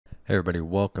Hey everybody,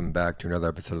 welcome back to another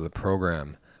episode of the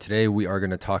program. Today we are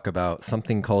going to talk about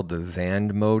something called the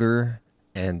Zand motor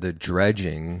and the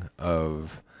dredging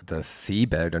of the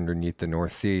seabed underneath the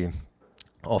North Sea,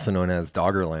 also known as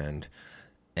Doggerland.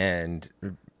 And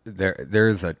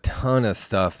there's a ton of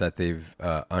stuff that they've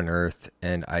unearthed,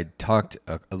 and I talked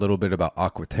a little bit about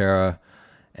Aquaterra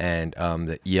and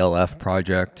the ELF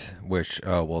project, which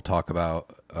we'll talk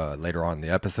about later on in the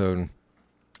episode.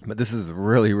 But this is a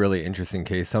really, really interesting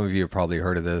case. Some of you have probably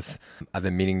heard of this. I've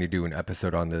been meaning to do an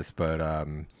episode on this, but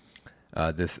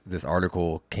this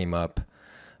article came up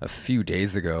a few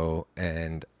days ago,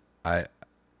 and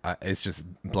it's just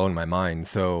blown my mind.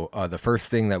 So the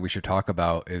first thing that we should talk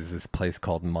about is this place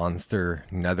called Monster,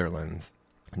 Netherlands.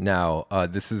 Now,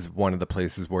 this is one of the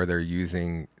places where they're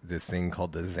using this thing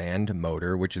called the Zand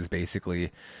motor, which is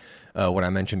basically what I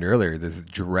mentioned earlier, this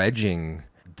dredging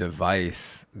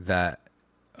device that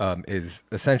is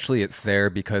essentially, it's there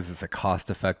because it's a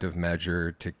cost-effective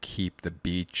measure to keep the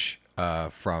beach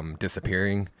from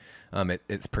disappearing.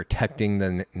 It's protecting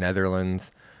the Netherlands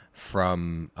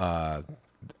from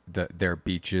their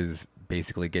beaches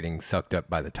basically getting sucked up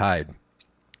by the tide.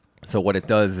 So what it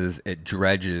does is it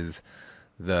dredges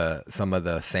some of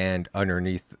the sand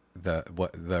underneath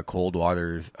the cold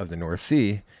waters of the North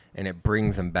Sea, and it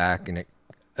brings them back, and it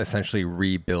essentially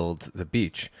rebuilds the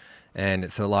beach. And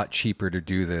it's a lot cheaper to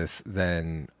do this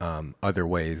than other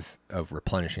ways of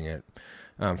replenishing it,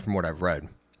 from what I've read.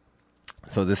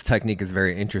 So this technique is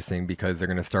very interesting because they're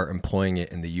going to start employing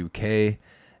it in the UK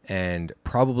and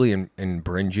probably in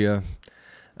Beringia.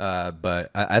 But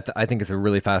I think it's a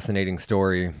really fascinating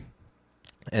story.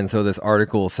 And so this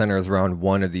article centers around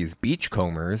one of these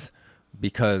beachcombers,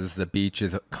 because the beach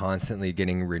is constantly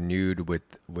getting renewed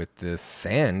with this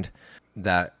sand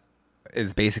that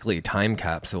is basically a time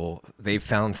capsule. They've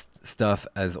found stuff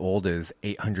as old as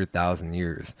 800,000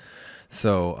 years.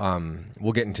 So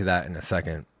we'll get into that in a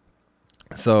second.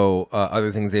 So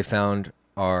other things they found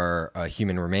are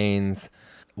human remains,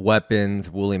 weapons,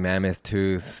 woolly mammoth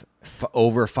tooth,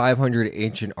 over 500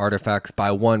 ancient artifacts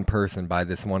by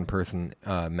this one person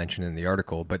mentioned in the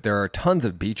article. But there are tons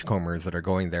of beachcombers that are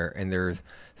going there, and there's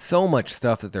so much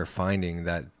stuff that they're finding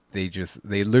that they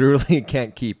literally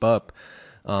can't keep up.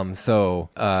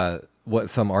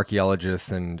 What some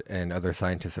archaeologists and other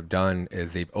scientists have done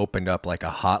is they've opened up like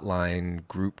a hotline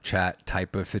group chat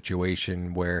type of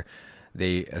situation where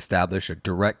they establish a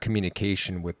direct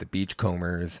communication with the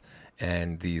beachcombers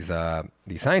and these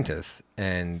scientists,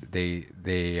 and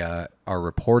they are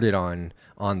reported on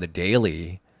the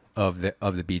daily of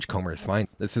the beachcombers find.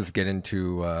 Let's just get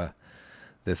into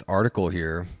this article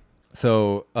here.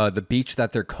 So the beach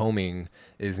that they're combing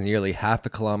is nearly half a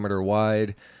kilometer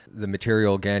wide. The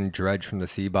material, again, dredged from the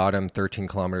sea bottom 13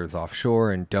 kilometers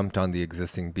offshore and dumped on the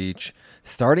existing beach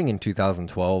starting in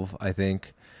 2012, I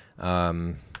think.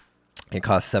 It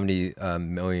cost 70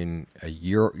 million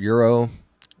euro.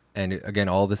 And again,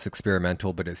 all this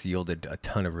experimental, but it's yielded a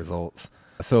ton of results.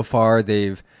 So far,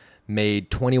 they've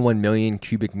made 21 million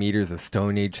cubic meters of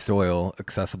Stone Age soil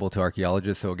accessible to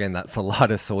archaeologists. So again, that's a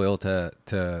lot of soil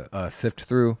to sift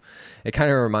through. It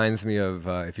kind of reminds me of,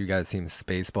 if you guys seen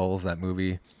Spaceballs, that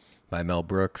movie by Mel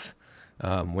Brooks,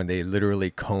 when they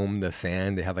literally comb the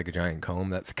sand. They have like a giant comb.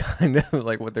 That's kind of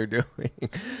like what they're doing.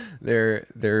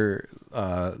 They're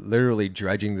literally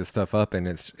dredging this stuff up, and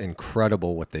it's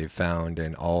incredible what they've found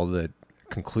and all the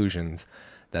conclusions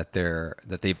that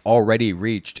they've already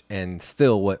reached, and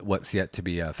still what's yet to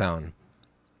be found.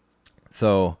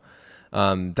 So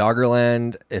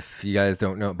Doggerland, if you guys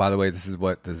don't know, by the way, this is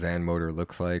what the Zand motor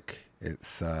looks like.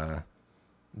 It's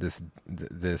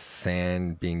this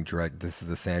sand being dredged. This is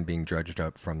the sand being dredged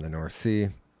up from the North Sea,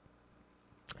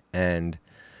 and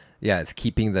yeah, it's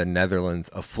keeping the Netherlands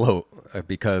afloat,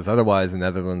 because otherwise the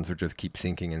Netherlands would just keep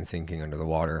sinking and sinking under the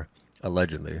water,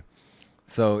 allegedly.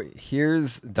 So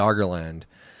here's Doggerland.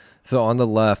 So on the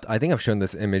left, I think I've shown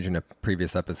this image in a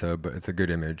previous episode, but it's a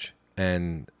good image.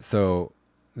 And so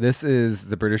this is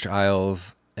the British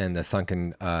Isles and the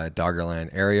sunken Doggerland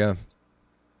area.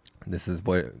 This is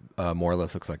what it more or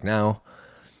less looks like now.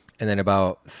 And then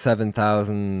about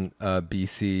 7,000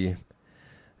 BC,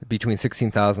 between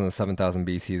 16,000 and 7,000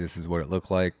 BC, this is what it looked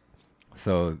like.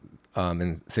 So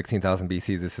in 16,000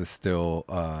 BC, this is still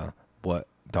what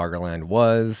Doggerland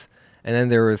was. And then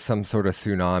there was some sort of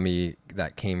tsunami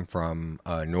that came from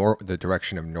the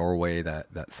direction of Norway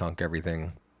that sunk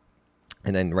everything.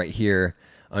 And then right here,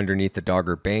 underneath the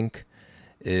Dogger Bank,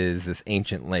 is this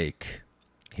ancient lake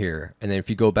here. And then if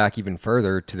you go back even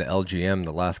further to the LGM,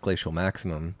 the last glacial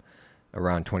maximum,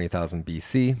 around 20,000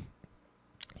 BC,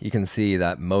 you can see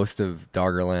that most of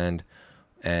Doggerland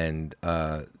and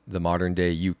the modern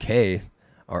day UK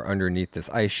are underneath this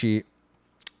ice sheet,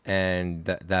 and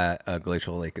that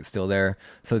glacial lake is still there.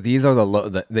 So these are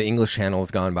the English Channel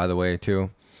is gone, by the way, too,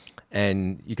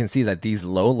 and you can see that these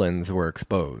lowlands were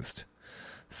exposed.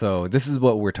 So this is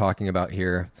what we're talking about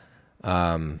here.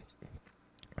 Another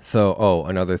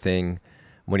thing,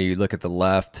 when you look at the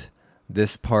left,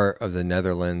 this part of the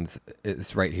Netherlands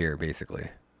is right here, basically.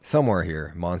 Somewhere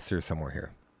here. Monsters somewhere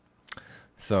here.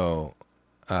 So,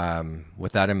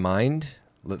 with that in mind,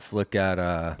 let's look at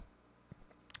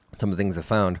some of the things I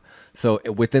found. So,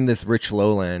 within this rich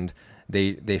lowland,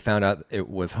 they found out it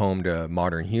was home to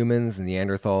modern humans,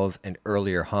 Neanderthals, and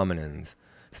earlier hominins,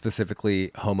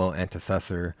 specifically Homo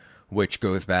antecessor, which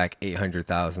goes back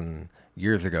 800,000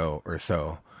 years ago or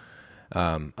so,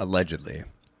 allegedly.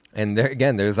 And there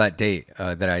again, there's that date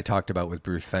that I talked about with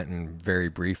Bruce Fenton very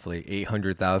briefly.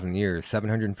 800,000 years,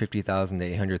 750,000 to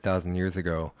 800,000 years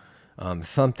ago.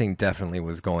 Something definitely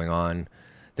was going on.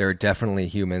 There are definitely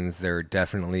humans. They're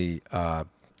definitely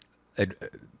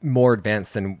more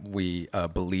advanced than we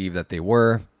believe that they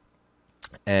were.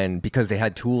 And because they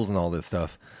had tools and all this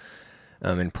stuff,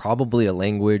 and probably a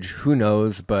language, who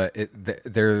knows, but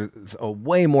there's a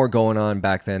way more going on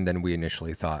back then than we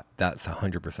initially thought. That's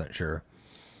 100% sure.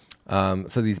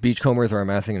 So these beachcombers are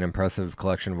amassing an impressive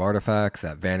collection of artifacts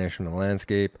that vanish from the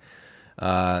landscape.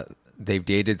 They've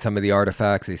dated some of the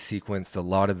artifacts. They sequenced a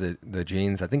lot of the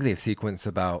genes. I think they've sequenced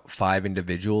about 5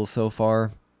 individuals so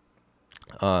far.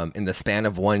 In the span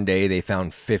of one day, they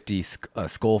found 50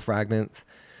 skull fragments.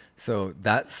 So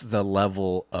that's the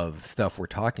level of stuff we're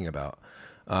talking about.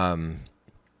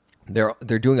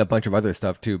 They're doing a bunch of other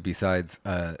stuff too, besides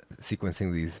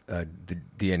sequencing these the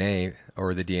DNA,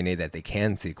 or the DNA that they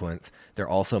can sequence. They're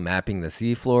also mapping the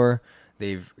seafloor.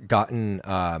 They've gotten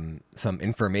some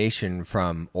information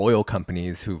from oil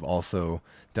companies who've also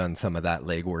done some of that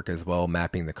legwork as well,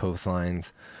 mapping the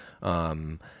coastlines.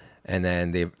 And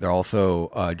then they're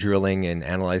also drilling and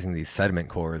analyzing these sediment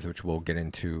cores, which we'll get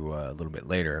into a little bit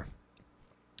later.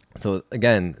 So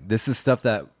again, this is stuff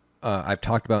that I've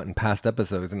talked about in past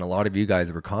episodes, and a lot of you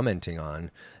guys were commenting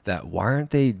on that. Why aren't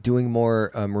they doing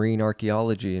more marine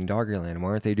archaeology in Doggerland? Why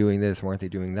aren't they doing this? Why aren't they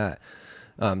doing that?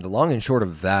 The long and short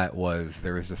of that was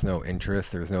there was just no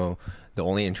interest. The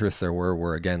only interests there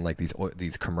were again like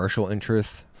these commercial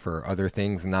interests for other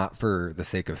things, not for the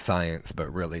sake of science,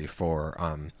 but really for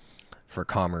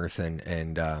commerce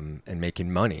and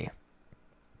making money.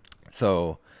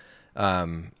 So,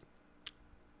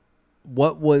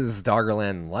 what was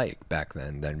Doggerland like back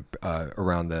then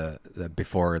around the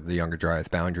before the Younger Dryas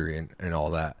boundary and all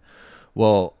that?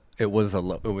 Well, it was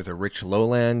a rich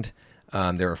lowland.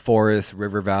 There were forests,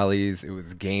 river valleys. It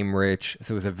was game rich.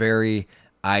 So it was a very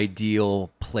ideal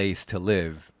place to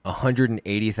live.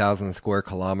 180,000 square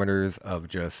kilometers of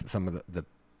just some of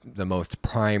the most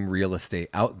prime real estate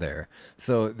out there.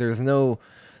 So there's no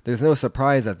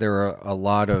surprise that there are a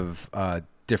lot of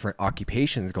different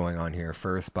occupations going on here.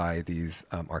 First by these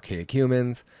archaic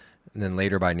humans, and then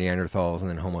later by Neanderthals, and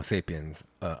then Homo sapiens,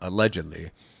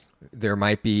 allegedly. There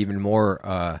might be even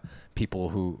more people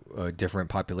who, different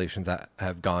populations that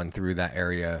have gone through that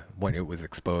area when it was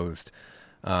exposed.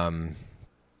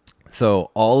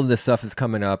 So all of this stuff is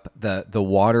coming up. The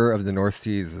water of the North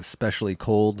Sea is especially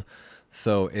cold,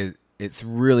 so it's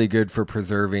really good for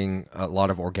preserving a lot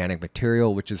of organic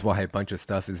material, which is why a bunch of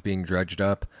stuff is being dredged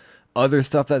up. Other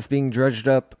stuff that's being dredged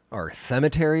up are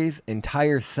cemeteries.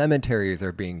 Entire cemeteries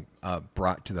are being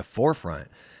brought to the forefront.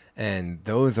 And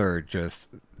those are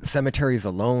just, cemeteries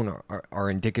alone are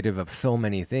indicative of so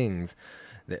many things,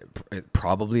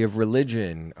 probably of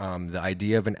religion, the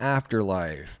idea of an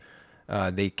afterlife.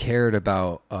 They cared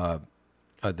about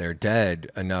their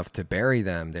dead enough to bury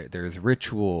them. There's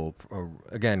ritual,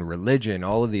 again, religion,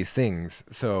 all of these things.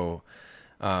 So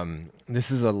this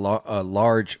is a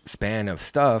large span of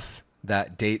stuff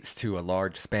that dates to a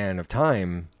large span of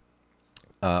time.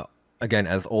 Again,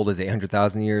 as old as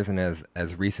 800,000 years and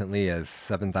as recently as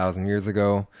 7,000 years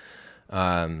ago.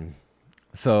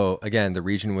 So again, the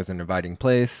region was an inviting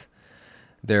place.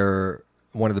 They're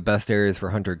one of the best areas for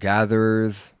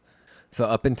hunter-gatherers. So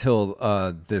up until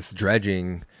this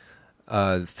dredging,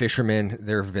 fishermen,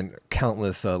 there have been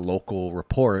countless local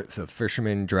reports of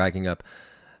fishermen dragging up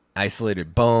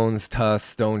isolated bones, tusks,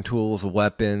 stone tools,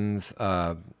 weapons,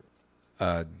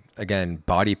 again,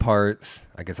 body parts.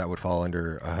 I guess that would fall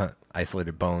under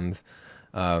isolated bones,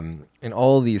 and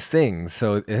all of these things.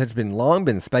 So it has long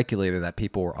been speculated that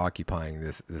people were occupying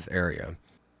this area.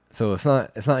 So it's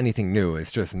not anything new.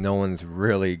 It's just no one's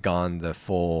really gone the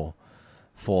full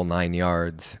 9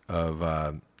 yards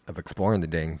of exploring the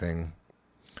dang thing.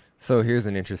 So here's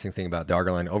an interesting thing about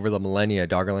Doggerland. Over the millennia,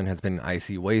 Doggerland has been an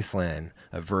icy wasteland,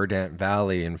 a verdant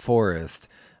valley and forest.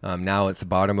 Now it's the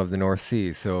bottom of the North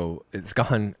Sea, so it's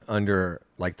gone under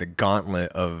like the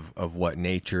gauntlet of what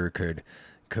nature could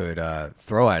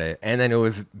throw at it. And then it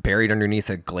was buried underneath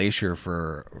a glacier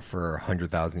for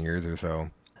 100,000 years or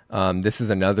so. This is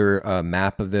another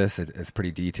map of this. It's pretty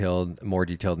detailed, more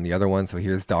detailed than the other one. So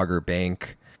here's Dogger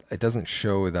Bank. It doesn't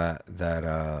show that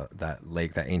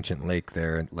lake, that ancient lake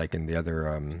there, like in the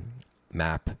other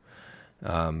map.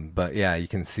 But yeah, you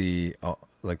can see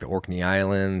like the Orkney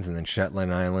Islands and then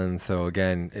Shetland Islands. So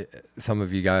again, some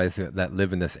of you guys that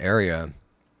live in this area,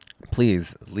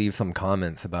 please leave some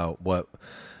comments about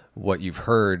what you've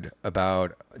heard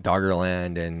about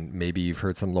Doggerland, and maybe you've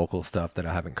heard some local stuff that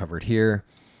I haven't covered here.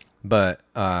 But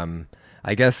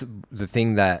I guess the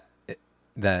thing that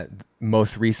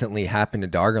most recently happened to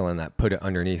Doggerland that put it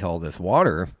underneath all this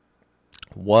water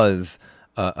was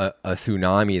a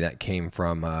tsunami that came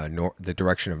from the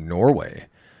direction of Norway.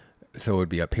 So it would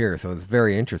be up here. So it's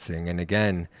very interesting. And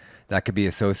again, that could be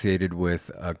associated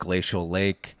with a glacial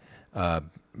lake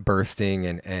bursting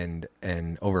and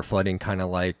overflooding, kind of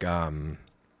like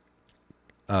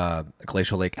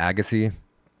glacial Lake Agassiz,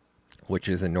 which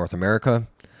is in North America.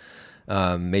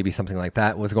 Maybe something like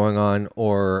that was going on,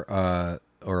 or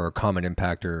a comet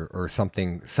impact, or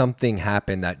something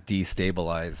happened that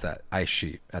destabilized that ice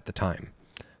sheet at the time.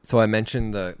 So I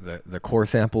mentioned the core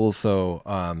samples. So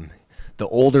the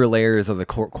older layers of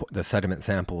the sediment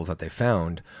samples that they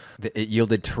found, it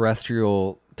yielded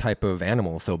terrestrial type of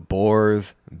animals. So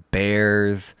boars,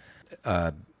 bears,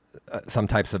 some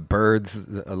types of birds,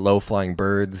 low-flying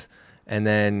birds, and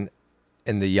then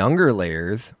in the younger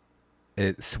layers,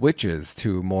 it switches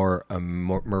to a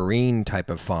more marine type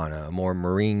of fauna, a more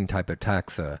marine type of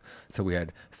taxa. So we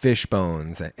had fish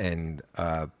bones and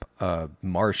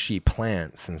marshy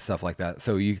plants and stuff like that.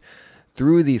 So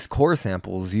through these core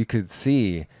samples, you could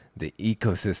see the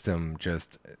ecosystem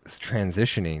just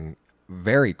transitioning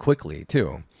very quickly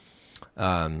too.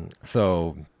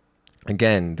 So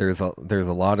again, there's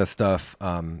a lot of stuff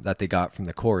that they got from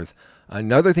the cores.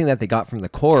 Another thing that they got from the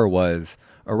core was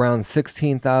around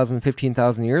 16,000,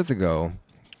 15,000 years ago,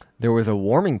 there was a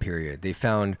warming period. They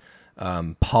found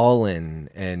pollen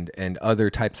and other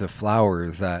types of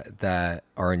flowers that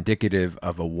are indicative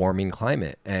of a warming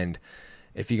climate. And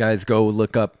if you guys go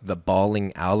look up the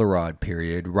Balling Allarod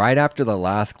period, right after the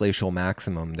last glacial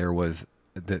maximum, there was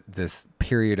this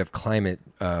period of climate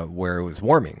where it was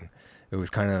warming. It was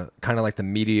kind of like the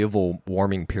medieval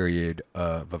warming period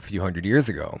of a few hundred years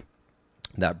ago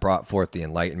that brought forth the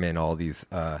Enlightenment, all these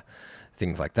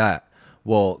things like that.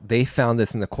 Well, they found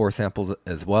this in the core samples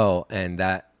as well, and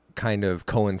that kind of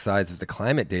coincides with the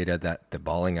climate data that the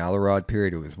Balling Allarod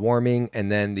period, it was warming,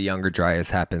 and then the Younger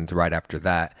Dryas happens right after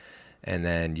that, and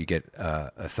then you get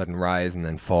a sudden rise and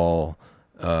then fall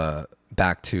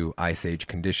back to Ice Age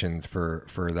conditions for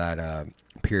that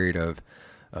period of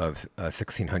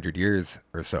 1,600 years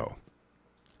or so.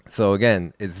 So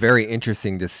again, it's very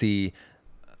interesting to see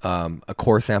a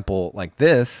core sample like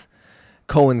this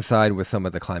coincide with some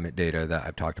of the climate data that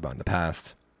I've talked about in the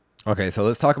past. Okay, so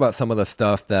let's talk about some of the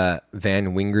stuff that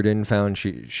Van Wingerden found.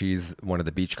 She's one of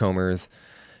the beachcombers.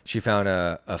 She found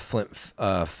a flint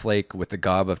flake with the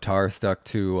gob of tar stuck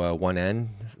to one end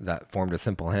that formed a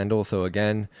simple handle. So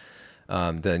again,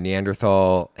 the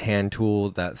Neanderthal hand tool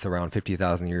that's around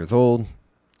 50,000 years old.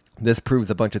 This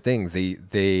proves a bunch of things.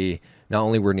 They not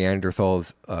only were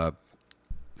Neanderthals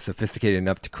sophisticated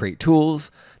enough to create tools,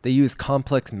 they used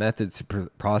complex methods to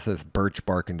process birch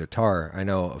bark into tar. I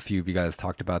know a few of you guys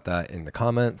talked about that in the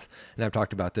comments, and I've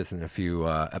talked about this in a few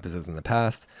episodes in the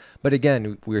past. But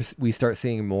again, we start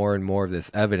seeing more and more of this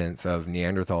evidence of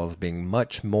Neanderthals being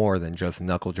much more than just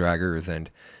knuckle draggers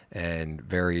and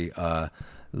very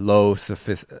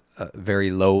very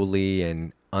lowly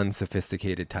and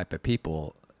unsophisticated type of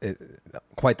people.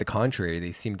 Quite the contrary,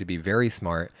 they seem to be very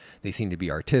smart. They seem to be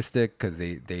artistic because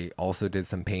they also did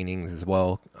some paintings as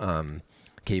well,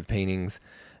 cave paintings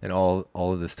and all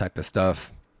of this type of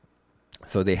stuff.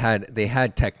 So they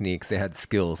had techniques, they had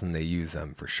skills, and they used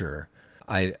them for sure.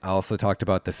 I also talked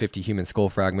about the 50 human skull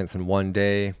fragments in one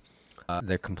day,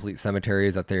 the complete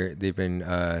cemeteries that they've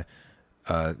been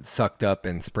sucked up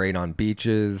and sprayed on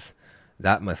beaches.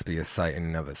 That must be a sight in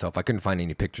and of itself. I couldn't find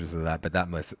any pictures of that, but that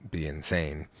must be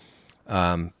insane.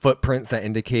 Footprints that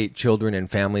indicate children and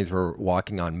families were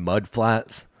walking on mud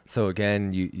flats. So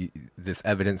again, this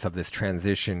evidence of this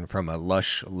transition from a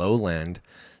lush lowland.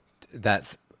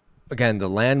 That's, again, the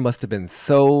land must have been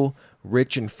so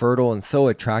rich and fertile and so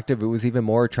attractive. It was even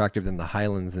more attractive than the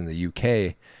highlands in the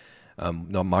UK,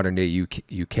 the modern day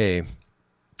UK.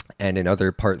 and in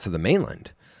other parts of the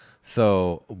mainland.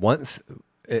 So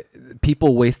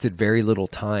people wasted very little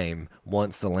time.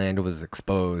 Once the land was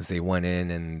exposed, they went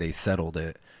in and they settled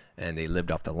it and they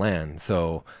lived off the land.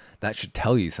 So that should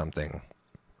tell you something.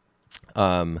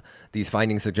 These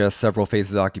findings suggest several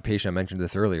phases of occupation. I mentioned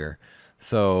this earlier.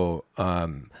 So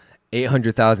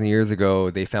 800,000 years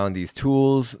ago, they found these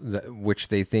tools which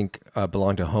they think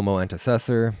belong to Homo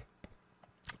antecessor,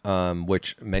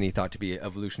 which many thought to be an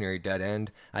evolutionary dead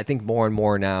end. I think more and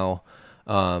more now,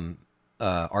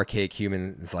 archaic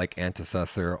humans like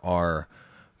antecessor are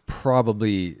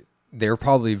probably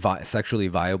sexually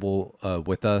viable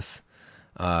with us.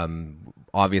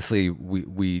 Obviously,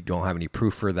 we don't have any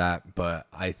proof for that, but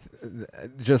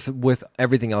just with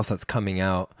everything else that's coming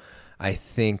out, I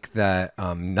think that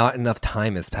not enough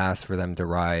time has passed for them to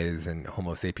rise in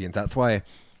Homo sapiens. That's why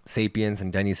sapiens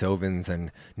and Denisovans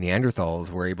and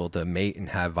Neanderthals were able to mate and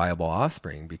have viable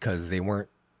offspring, because they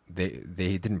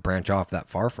didn't branch off that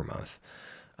far from us.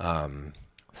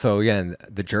 So again,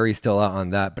 the jury's still out on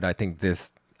that, but I think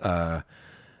this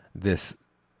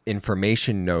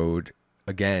information node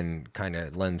again kind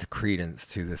of lends credence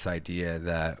to this idea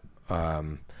that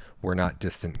we're not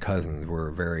distant cousins.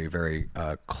 We're very, very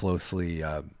closely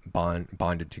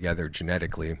bonded together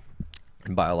genetically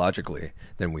and biologically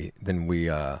than we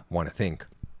want to think.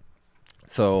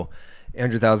 So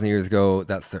 100,000 years ago,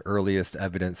 that's the earliest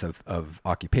evidence of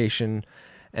occupation.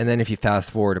 And then if you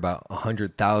fast forward about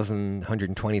 100,000,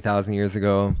 120,000 years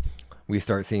ago, we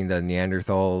start seeing the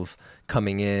Neanderthals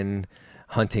coming in,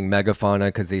 hunting megafauna,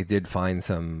 because they did find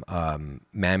some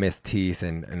mammoth teeth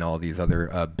and all these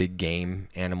other big game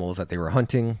animals that they were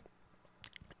hunting.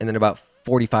 And then about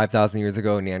 45,000 years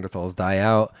ago, Neanderthals die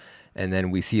out, and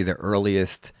then we see the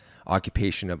earliest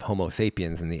occupation of Homo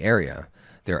sapiens in the area.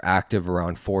 They're active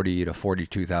around 40 to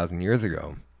 42,000 years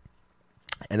ago.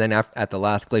 And then at the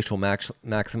last glacial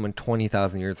maximum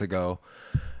 20,000 years ago,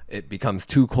 it becomes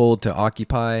too cold to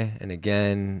occupy. And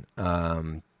again,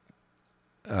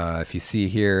 if you see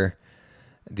here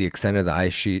the extent of the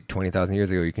ice sheet 20,000 years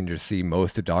ago, you can just see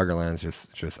most of Doggerland's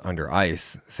just under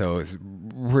ice. So it's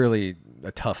really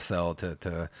a tough sell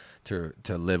to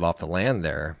live off the land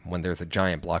there when there's a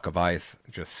giant block of ice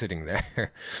just sitting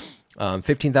there.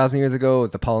 15,000 years ago,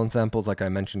 with the pollen samples, like I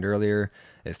mentioned earlier,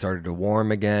 it started to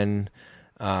warm again.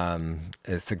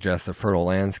 It suggests a fertile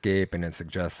landscape, and it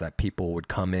suggests that people would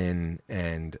come in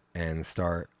and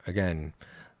start again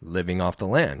living off the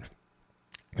land.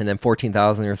 And then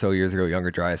 14,000 or so years ago, Younger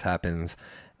Dryas happens.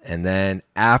 And then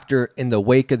in the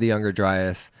wake of the Younger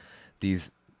Dryas,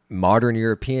 these modern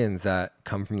Europeans that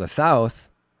come from the south,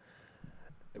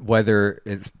 whether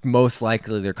it's most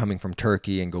likely they're coming from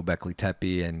Turkey and Göbekli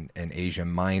Tepe and Asia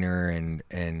Minor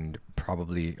and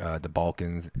probably the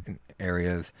Balkans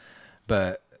areas.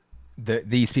 But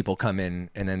these people come in,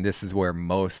 and then this is where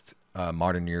most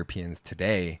modern Europeans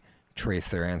today trace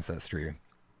their ancestry.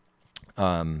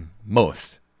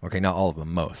 Most. Okay, not all of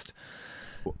them, most.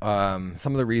 Some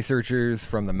of the researchers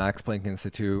from the Max Planck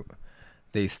Institute,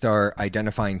 they start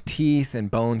identifying teeth and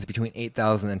bones between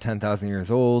 8,000 and 10,000 years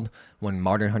old when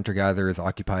modern hunter-gatherers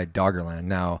occupied Doggerland.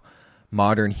 Now,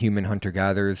 modern human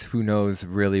hunter-gatherers, who knows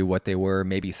really what they were?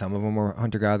 Maybe some of them were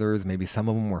hunter-gatherers, maybe some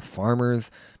of them were farmers,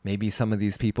 maybe some of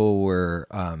these people were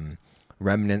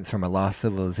remnants from a lost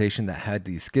civilization that had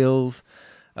these skills.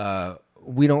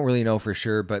 We don't really know for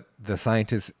sure, but the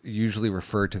scientists usually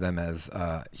refer to them as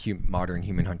modern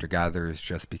human hunter-gatherers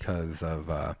just because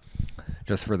of,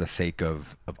 just for the sake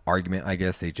of argument, I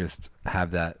guess. They just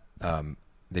have that,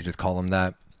 they just call them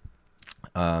that.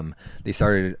 They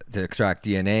started to extract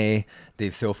DNA.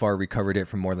 They've so far recovered it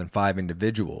from more than 5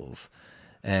 individuals.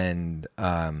 And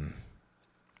some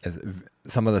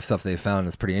of the stuff they found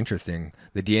is pretty interesting.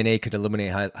 The DNA could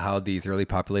illuminate how these early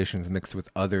populations mixed with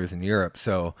others in Europe.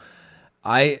 So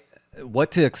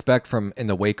what to expect from in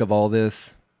the wake of all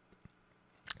this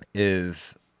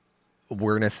is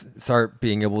we're going to start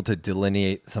being able to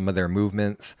delineate some of their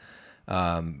movements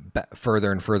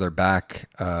further and further back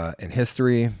in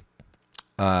history.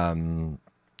 And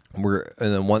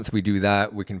then once we do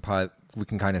that, we can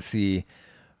kind of see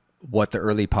what the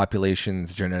early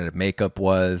population's genetic makeup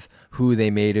was, who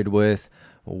they mated with,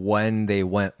 when they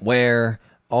went where.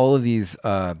 All of these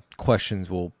questions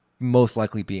will most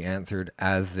likely be answered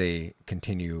as they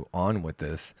continue on with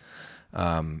this.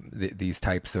 These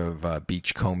types of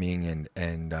beach combing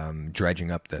and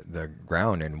dredging up the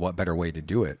ground, and what better way to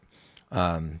do it.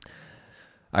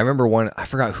 I remember I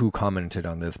forgot who commented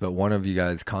on this, but one of you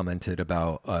guys commented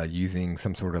about using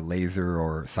some sort of laser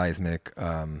or sonar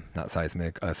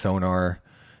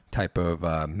type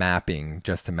of mapping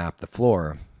just to map the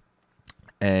floor.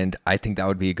 And I think that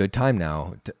would be a good time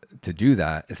now to do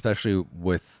that, especially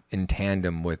in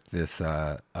tandem with this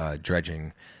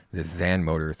dredging, this Zand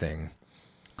motor thing.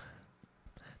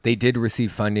 They did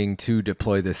receive funding to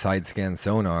deploy the side scan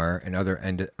sonar and other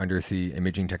undersea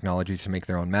imaging technology to make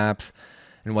their own maps,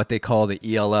 and what they call the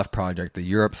ELF project, the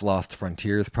Europe's Lost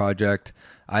Frontiers project.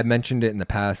 I've mentioned it in the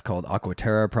past, called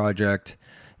Aquaterra project.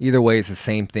 Either way, it's the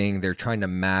same thing. They're trying to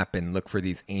map and look for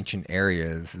these ancient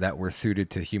areas that were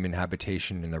suited to human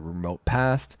habitation in the remote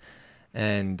past.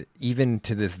 And even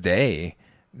to this day,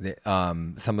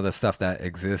 some of the stuff that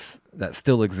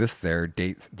still exists there,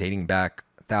 dating back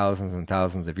thousands and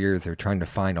thousands of years. They're trying to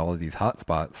find all of these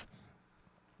hotspots.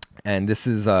 And this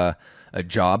is a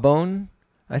jawbone,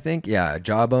 I think. Yeah, a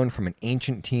jawbone from an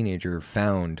ancient teenager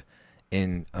found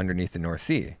underneath the North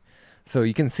Sea. So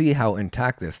you can see how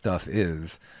intact this stuff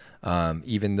is,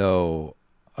 even though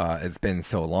it's been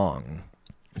so long.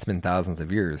 It's been thousands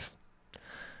of years.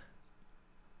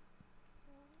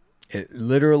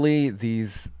 Literally,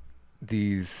 these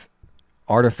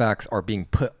artifacts are being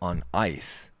put on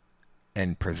ice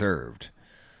and preserved.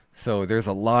 So there's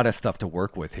a lot of stuff to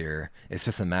work with here. It's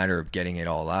just a matter of getting it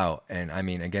all out. And I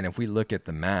mean, again, if we look at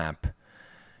the map,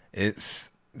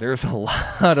 there's a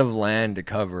lot of land to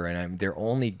cover, and they're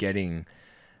only getting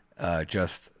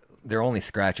they're only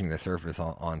scratching the surface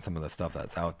on some of the stuff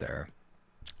that's out there.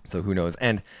 So who knows?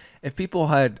 And if people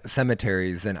had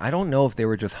cemeteries, then I don't know if they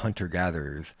were just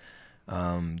hunter-gatherers.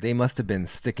 They must have been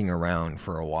sticking around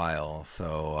for a while.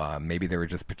 So maybe they were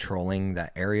just patrolling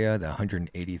that area, the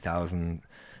 180,000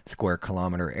 square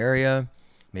kilometer area.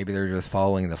 Maybe they're just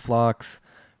following the flocks.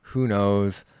 Who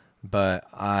knows? But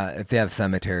if they have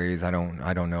cemeteries, I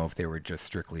don't know if they were just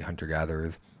strictly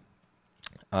hunter-gatherers.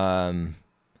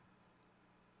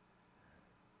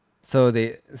 So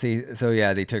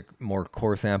they took more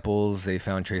core samples. They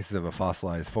found traces of a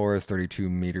fossilized forest 32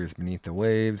 meters beneath the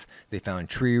waves. They found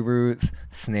tree roots,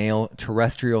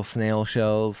 terrestrial snail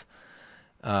shells.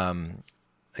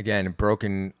 Again,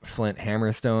 broken flint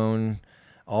hammerstone.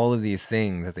 All of these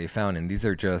things that they found, and these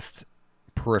are just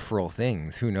peripheral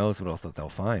things. Who knows what else that they'll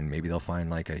find? Maybe they'll find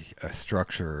like a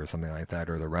structure or something like that,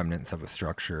 or the remnants of a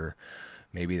structure.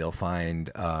 Maybe they'll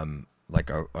find like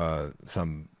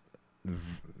some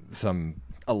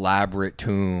elaborate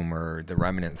tomb, or the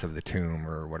remnants of the tomb,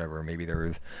 or whatever. Maybe there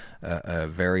was a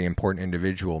very important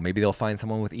individual. Maybe they'll find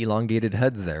someone with elongated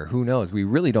heads there. Who knows? We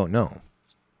really don't know.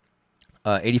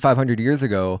 8,500 years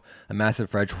ago, a massive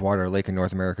freshwater lake in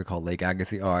North America called Lake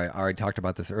Agassiz. Oh, I already talked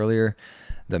about this earlier.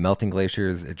 The melting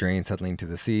glaciers drained, settling to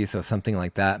the sea. So something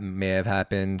like that may have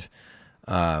happened.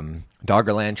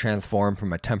 Doggerland transformed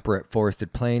from a temperate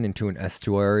forested plain into an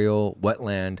estuarial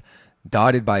wetland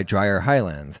dotted by drier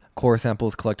highlands. Core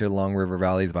samples collected along river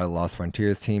valleys by the Lost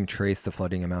Frontiers team traced the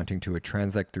flooding amounting to a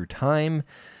transect through time.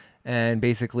 And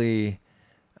basically,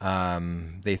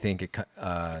 they think it...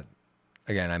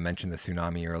 Again, I mentioned the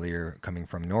tsunami earlier coming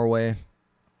from Norway.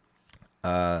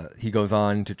 He goes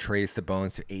on to trace the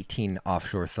bones to 18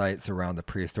 offshore sites around the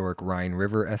prehistoric Rhine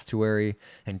River estuary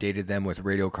and dated them with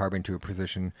radiocarbon to a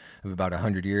precision of about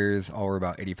 100 years, all were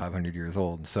about 8,500 years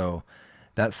old. So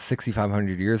that's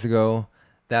 6,500 years ago.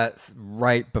 That's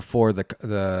right before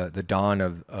the dawn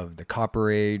of the Copper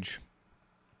Age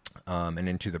and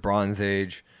into the Bronze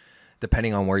Age,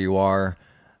 depending on where you are.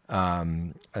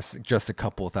 Just a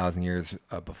couple thousand years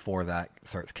before that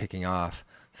starts kicking off.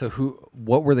 So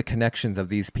what were the connections of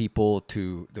these people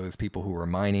to those people who were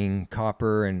mining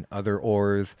copper and other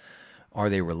ores? Are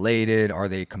they related? Are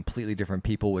they completely different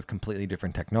people with completely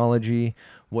different technology?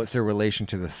 What's their relation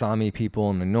to the Sami people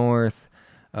in the north,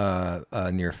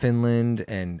 near Finland,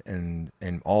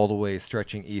 and all the way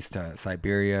stretching east to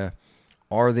Siberia?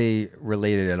 Are they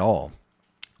related at all?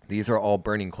 These are all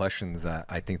burning questions that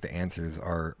I think the answers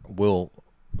will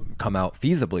come out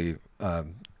feasibly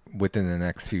within the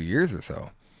next few years or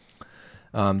so.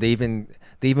 They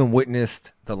even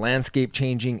witnessed the landscape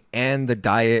changing and the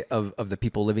diet of the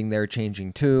people living there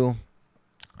changing too.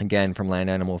 Again, from land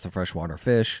animals to freshwater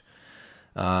fish.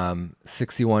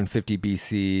 6150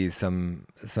 BC, some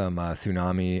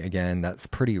tsunami. Again, that's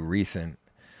pretty recent.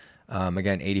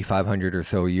 Again, 8,500 or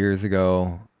so years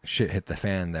ago, shit hit the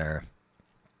fan there.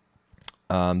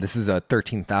 This is a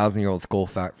 13,000-year-old skull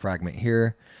fragment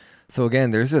here. So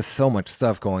again, there's just so much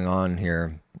stuff going on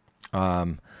here. Let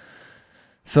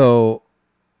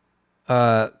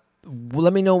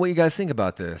me know what you guys think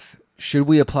about this. Should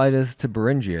we apply this to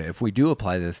Beringia? If we do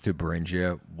apply this to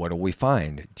Beringia, what will we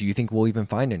find? Do you think we'll even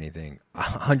find anything?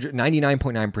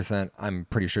 99.9%, I'm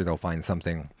pretty sure they'll find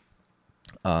something.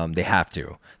 They have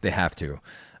to.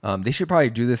 They should probably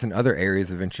do this in other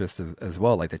areas of interest as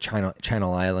well, like the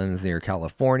Channel Islands near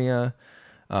California,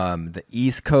 the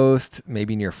East Coast,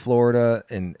 maybe near Florida,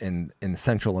 in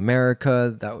Central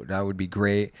America. That would be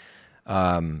great.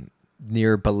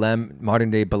 Near Belém, modern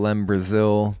day Belém,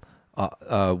 Brazil,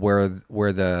 where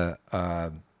the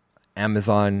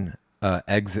Amazon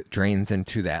exit drains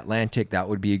into the Atlantic. That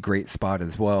would be a great spot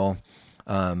as well.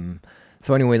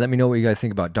 So anyway, let me know what you guys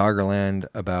think about Doggerland,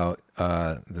 about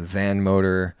the Zand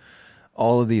motor,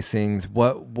 all of these things.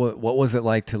 What was it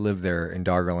like to live there in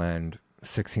Doggerland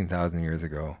 16,000 years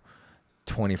ago,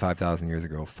 25,000 years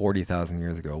ago, 40,000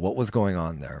 years ago? What was going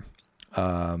on there?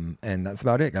 And that's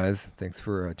about it, guys. Thanks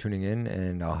for tuning in,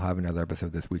 and I'll have another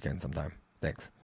episode this weekend sometime. Thanks.